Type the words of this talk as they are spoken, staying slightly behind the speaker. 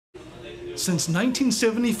Since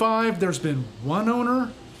 1975, there's been one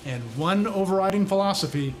owner and one overriding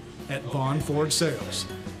philosophy at Vaughn Ford Sales.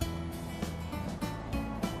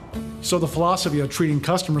 So the philosophy of treating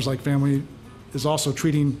customers like family is also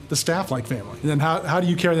treating the staff like family. And then how do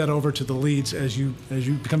you carry that over to the leads as you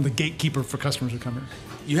become the gatekeeper for customers who come here?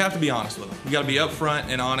 You have to be honest with them. You got to be upfront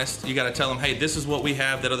and honest. You got to tell them, hey, this is what we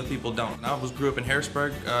have that other people don't. I grew up in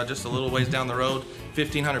Harrisburg, just a little ways down the road,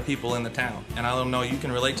 1,500 people in the town. And I let them know you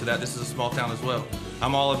can relate to that. This is a small town as well.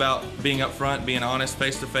 I'm all about being upfront, being honest,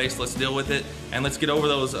 face to face. Let's deal with it. And let's get over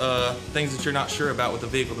those things that you're not sure about with the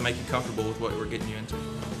vehicle to make you comfortable with what we're getting you into.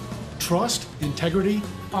 Trust, integrity,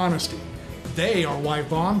 honesty. They are why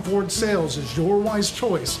Vaughn Ford Sales is your wise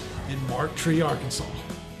choice in Mark Tree, Arkansas.